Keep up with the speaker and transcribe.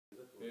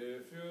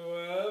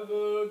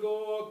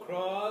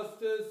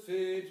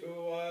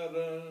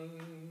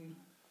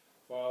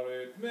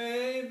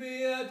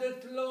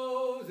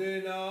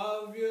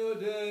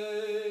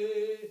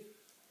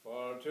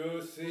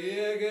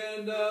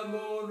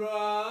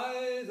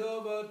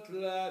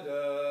not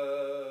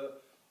ladder,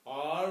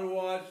 or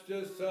watch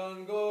the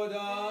sun go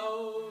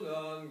down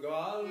on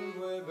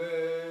Galway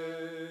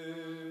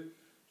Bay,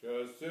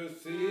 just to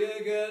see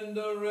again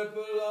the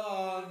ripple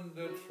on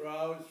the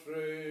trout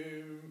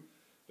stream,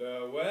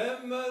 the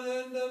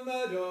women in the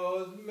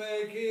meadows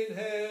making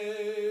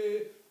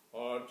hay,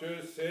 or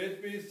to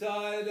sit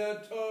beside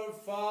a turf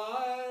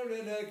fire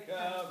in a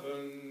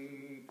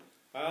cabin,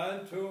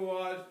 and to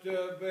watch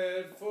the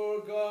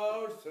Bedford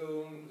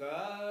garsoons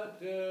at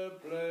their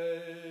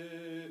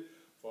play.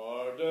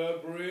 For the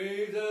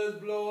breezes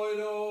blowing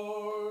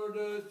o'er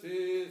the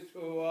seas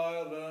to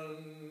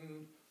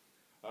Ireland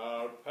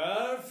are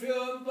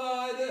perfumed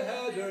by the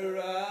heather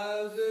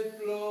as it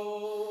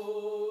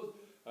blows,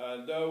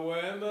 and the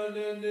women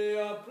in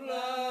the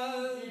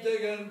uplands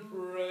digging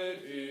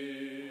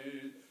pretty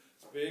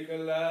speak a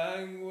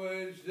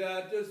language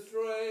that the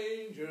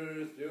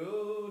strangers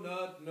do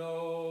not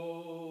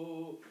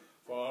know.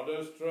 For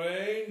the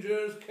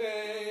strangers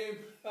came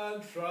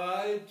and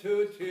tried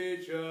to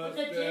teach us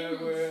their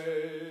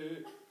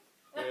way.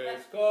 They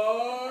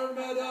scorned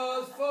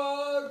us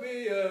for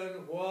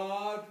being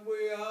what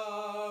we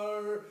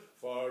are,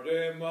 for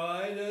they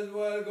might as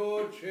well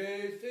go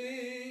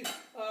chasing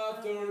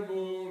after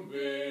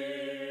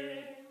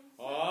moonbeam,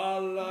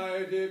 or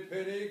light a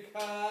penny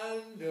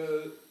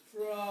candle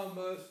from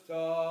a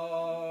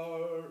star.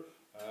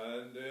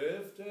 And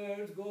if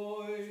there's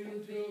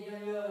going to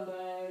be a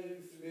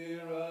life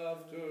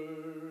hereafter,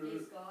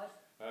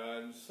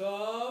 and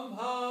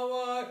somehow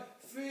I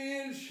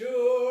feel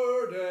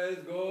sure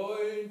there's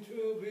going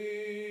to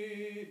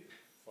be,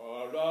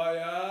 for I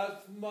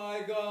ask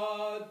my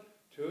God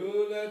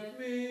to let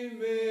me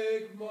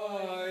make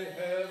my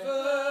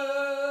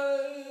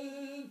heaven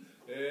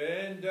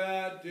in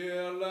that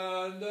dear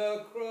land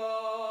across